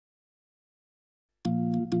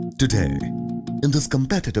Today, in this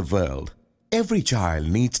competitive world, every child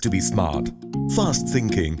needs to be smart, fast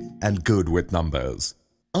thinking and good with numbers.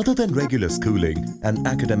 Other than regular schooling and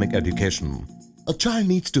academic education, a child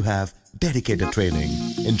needs to have dedicated training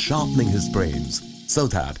in sharpening his brains so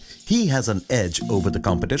that he has an edge over the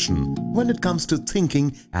competition when it comes to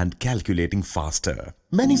thinking and calculating faster.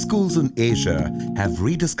 Many schools in Asia have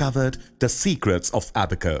rediscovered the secrets of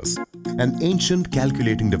ABACUS, an ancient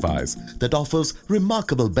calculating device that offers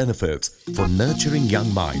remarkable benefits for nurturing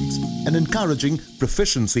young minds and encouraging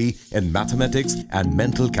proficiency in mathematics and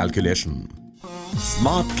mental calculation.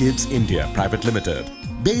 Smart Kids India Private Limited,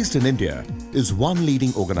 based in India, is one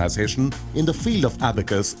leading organization in the field of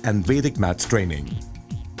ABACUS and Vedic maths training.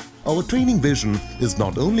 Our training vision is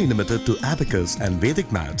not only limited to ABACUS and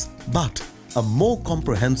Vedic maths, but a more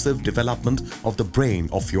comprehensive development of the brain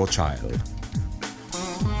of your child.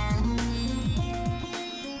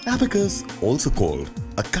 ABACUS, also called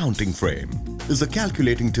a counting frame, is a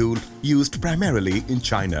calculating tool used primarily in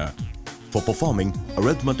China for performing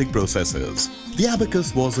arithmetic processes. The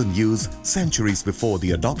abacus was in use centuries before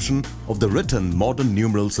the adoption of the written modern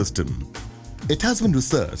numeral system. It has been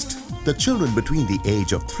researched that children between the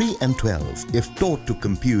age of 3 and 12, if taught to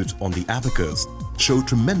compute on the abacus, show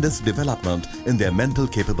tremendous development in their mental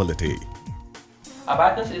capability.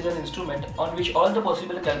 Abacus is an instrument on which all the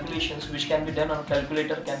possible calculations which can be done on a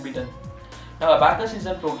calculator can be done. Now Abacus is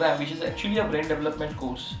a program which is actually a brain development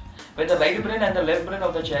course, where the right brain and the left brain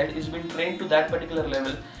of the child is being trained to that particular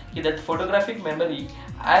level, that photographic memory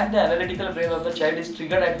and the analytical brain of the child is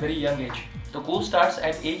triggered at very young age. The course starts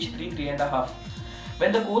at age 3.5.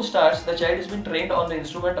 When the course starts, the child is being trained on the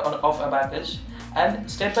instrument of Abacus, and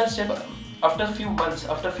step by step, after a few months,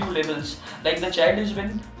 after few levels, like the child has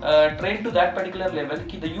been trained to that particular level,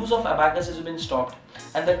 the use of abacus has been stopped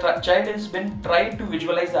and the child has been tried to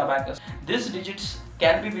visualize the abacus. These digits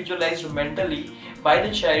can be visualized mentally by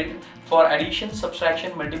the child for addition,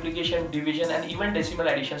 subtraction, multiplication, division and even decimal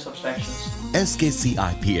addition subtractions.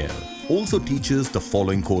 SKCIPL also teaches the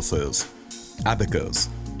following courses. Abacus.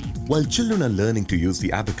 While children are learning to use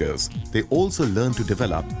the abacus, they also learn to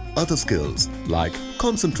develop other skills like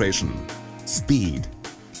concentration, speed,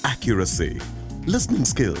 accuracy, listening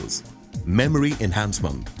skills, memory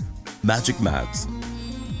enhancement, magic maths.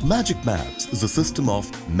 Magic maths is a system of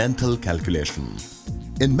mental calculation.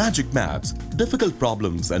 In magic maths, difficult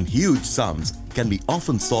problems and huge sums can be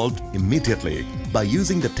often solved immediately by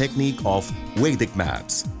using the technique of Vedic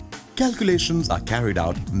maths. Calculations are carried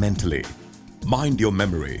out mentally. Mind Your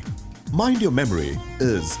Memory. Mind Your Memory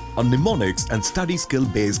is a mnemonics and study skill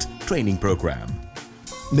based training program.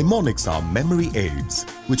 Mnemonics are memory aids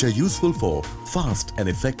which are useful for fast and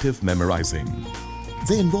effective memorizing.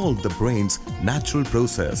 They involve the brain's natural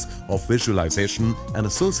process of visualization and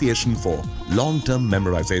association for long-term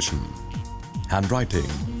memorization. Handwriting.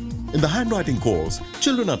 In the handwriting course,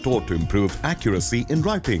 children are taught to improve accuracy in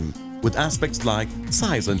writing with aspects like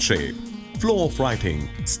size and shape, flow of writing,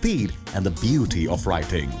 speed and the beauty of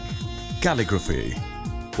writing. Calligraphy.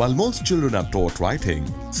 While most children are taught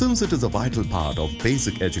writing, since it is a vital part of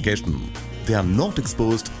basic education, they are not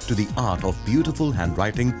exposed to the art of beautiful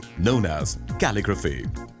handwriting known as calligraphy.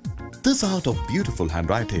 This art of beautiful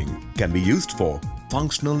handwriting can be used for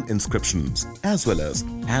functional inscriptions as well as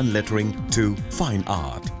hand lettering to fine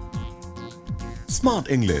art. Smart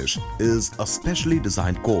English is a specially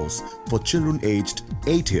designed course for children aged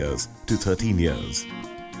 8 years to 13 years.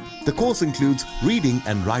 The course includes reading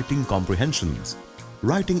and writing comprehensions,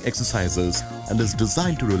 writing exercises and is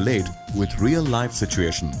designed to relate with real-life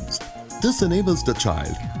situations. This enables the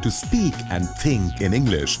child to speak and think in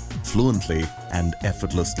English fluently and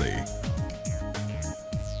effortlessly.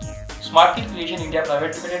 Smart Kids India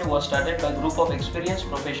Private Limited was started by a group of experienced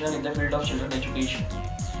professionals in the field of children education.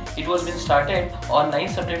 It was been started on 9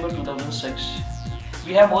 September 2006.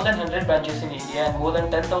 We have more than 100 branches in India and more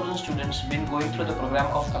than 10,000 students been going through the program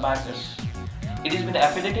of Abacus. It has been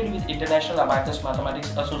affiliated with International Abacus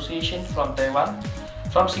Mathematics Association from Taiwan.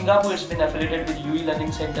 From Singapore, it's been affiliated with UE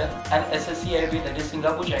Learning Center and SSCIB, that is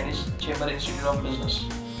Singapore Chinese Chamber Institute of Business.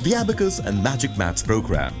 The Abacus and Magic Maths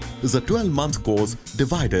program is a 12-month course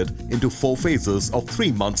divided into 4 phases of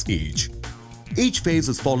 3 months each. Each phase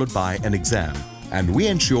is followed by an exam, and we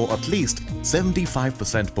ensure at least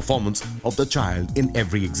 75% performance of the child in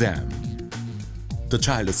every exam. The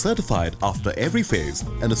child is certified after every phase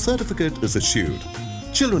and a certificate is issued.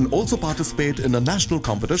 Children also participate in a national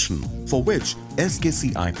competition for which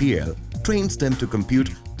SKCIPL trains them to compute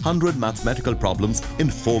 100 mathematical problems in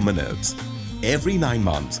 4 minutes. Every 9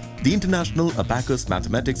 months, the International Abacus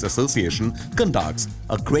Mathematics Association conducts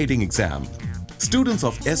a grading exam Students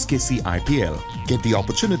of SKC IPL get the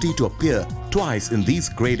opportunity to appear twice in these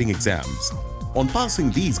grading exams. On passing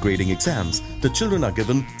these grading exams, the children are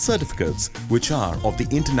given certificates which are of the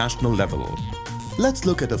international level. Let's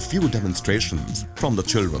look at a few demonstrations from the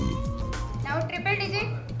children. Now triple digit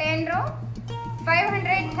 10 row,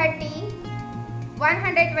 530,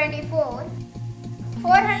 124,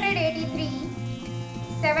 483,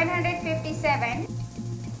 757,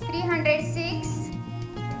 306,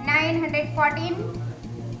 914,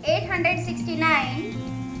 869,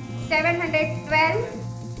 712,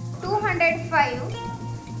 205,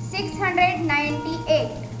 698.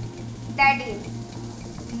 That is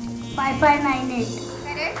 5598.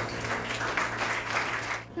 Correct?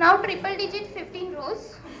 Now triple digit 15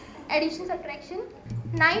 rows, addition subtraction.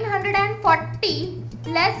 940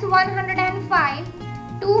 less 105,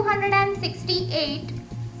 268,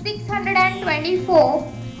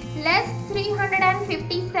 624 less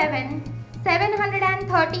 357,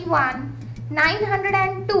 731,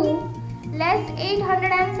 902 less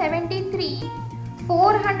 873,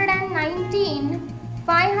 419,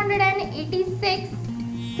 586,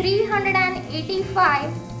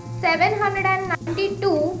 385,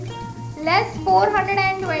 792 less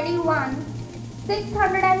 421,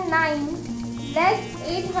 609 less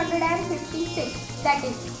 856. That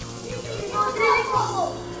is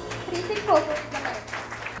 3644.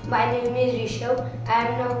 My name is Rishabh. I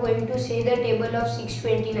am now going to say the table of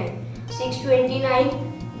 629. 629,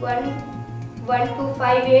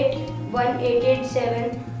 1258,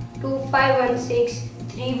 1887, 2516,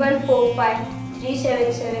 3145,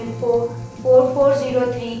 3774,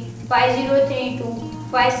 4403, 5032,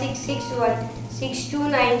 5661,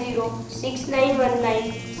 6290,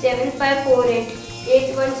 6919, 7548,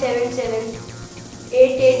 8177,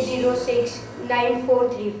 8806,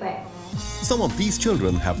 9435. Some of these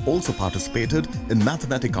children have also participated in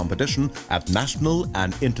mathematics competition at national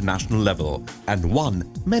and international level and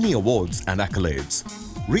won many awards and accolades.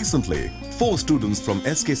 Recently, 4 students from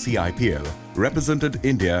SKC IPL represented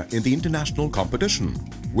India in the international competition,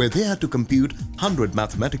 where they had to compute 100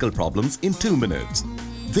 mathematical problems in 2 minutes.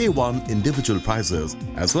 They won individual prizes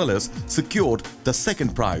as well as secured the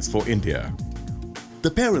second prize for India. The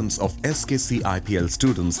parents of SKC IPL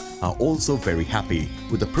students are also very happy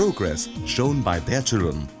with the progress shown by their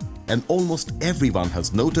children, and almost everyone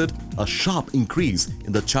has noted a sharp increase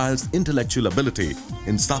in the child's intellectual ability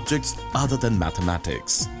in subjects other than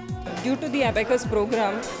mathematics. Due to the ABACUS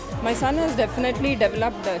program, my son has definitely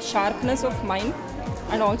developed a sharpness of mind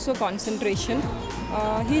and also concentration.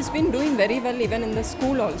 He's been doing very well even in the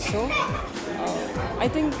school also. I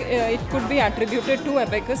think it could be attributed to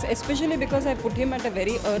ABACUS, especially because I put him at a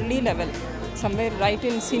very early level, somewhere right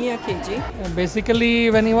in senior KG. Basically,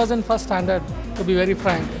 when he was in first standard, to be very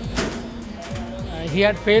frank, he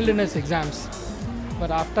had failed in his exams. But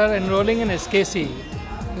after enrolling in SKC,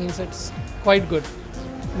 means it's quite good.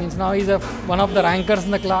 Means now he's one of the rankers in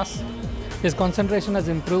the class. His concentration has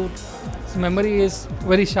improved. His memory is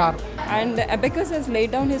very sharp. And ABACUS has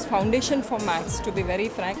laid down his foundation for maths, to be very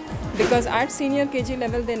frank, because at senior KG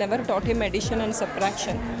level they never taught him addition and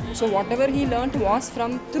subtraction. So whatever he learnt was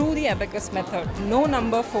through the ABACUS method. No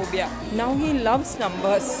number phobia. Now he loves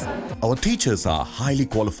numbers. Our teachers are highly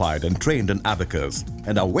qualified and trained in ABACUS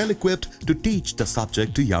and are well equipped to teach the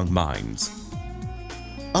subject to young minds.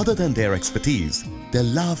 Other than their expertise, their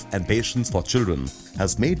love and patience for children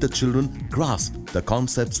has made the children grasp the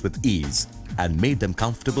concepts with ease and made them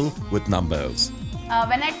comfortable with numbers.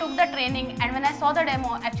 When I took the training and when I saw the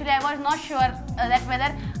demo, actually I was not sure that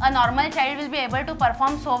whether a normal child will be able to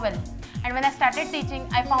perform so well. And when I started teaching,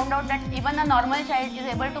 I found out that even a normal child is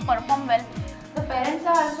able to perform well. The parents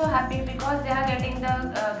are also happy because they are getting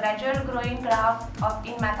the gradual growing graph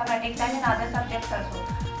in mathematics and in other subjects also.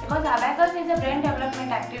 Because ABACUS is a brain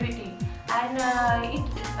development activity and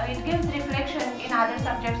it gives reflection in other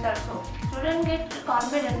subjects also. Students get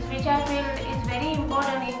confidence, which I feel is very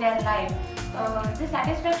important in their life. The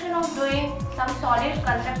satisfaction of doing some solid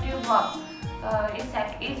constructive work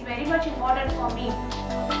is very much important for me.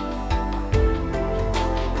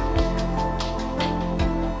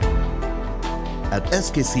 At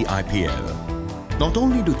SKC IPL, not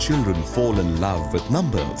only do children fall in love with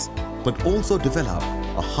numbers, but also develop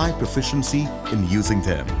a high proficiency in using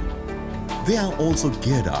them. They are also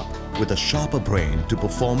geared up with a sharper brain to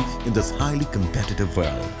perform in this highly competitive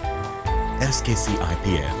world. SKC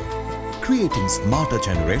IPL, creating smarter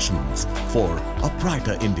generations for a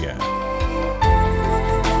brighter India.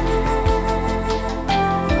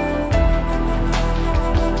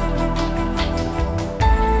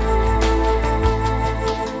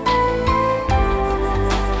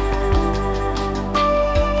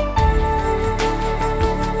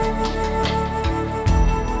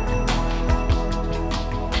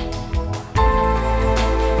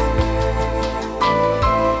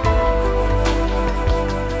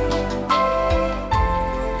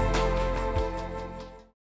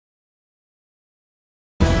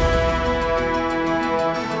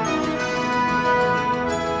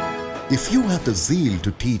 If you have the zeal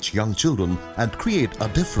to teach young children and create a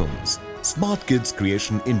difference, Smart Kids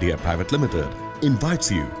Creation India Private Limited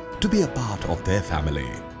invites you to be a part of their family.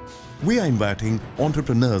 We are inviting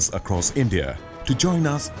entrepreneurs across India to join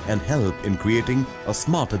us and help in creating a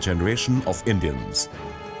smarter generation of Indians.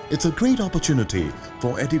 It's a great opportunity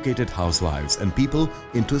for educated housewives and people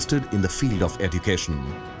interested in the field of education.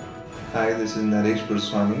 Hi, this is Naresh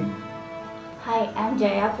Purswani. Hi, I'm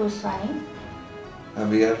Jaya Purswani.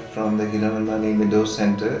 We are from the Hiranandani Meadow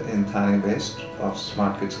Center in Thane West of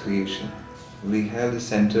Smart Kids Creation. We have the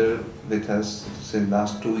center with us since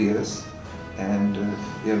last 2 years, and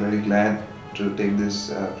we are very glad to take this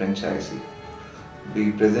franchisee.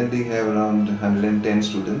 We presently have around 110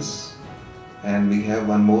 students, and we have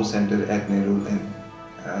one more center at Nehru in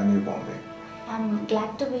New Bombay. I'm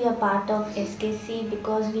glad to be a part of SKC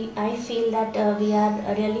because I feel that we are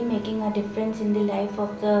really making a difference in the life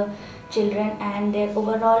of the children, and their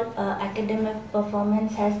overall academic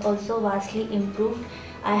performance has also vastly improved.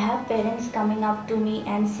 I have parents coming up to me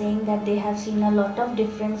and saying that they have seen a lot of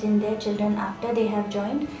difference in their children after they have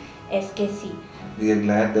joined SKC. We are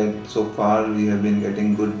glad that so far we have been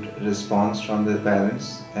getting good response from the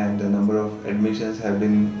parents, and the number of admissions have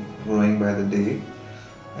been growing by the day,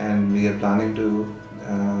 and we are planning to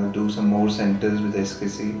do some more centers with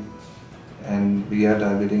SKC, and we are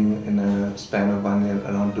targeting in a span of 1 year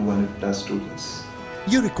around 200 plus students.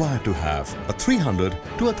 You're required to have a 300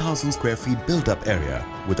 to 1000 square feet built-up area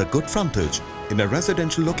with a good frontage in a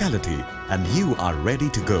residential locality, and you are ready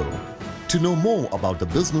to go. To know more about the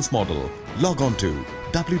business model, log on to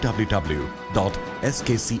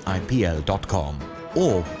www.skcipl.com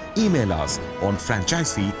or email us on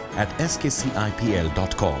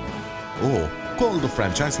franchisee@skcipl.com or call the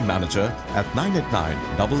franchisee manager at 989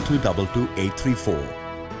 2222 834.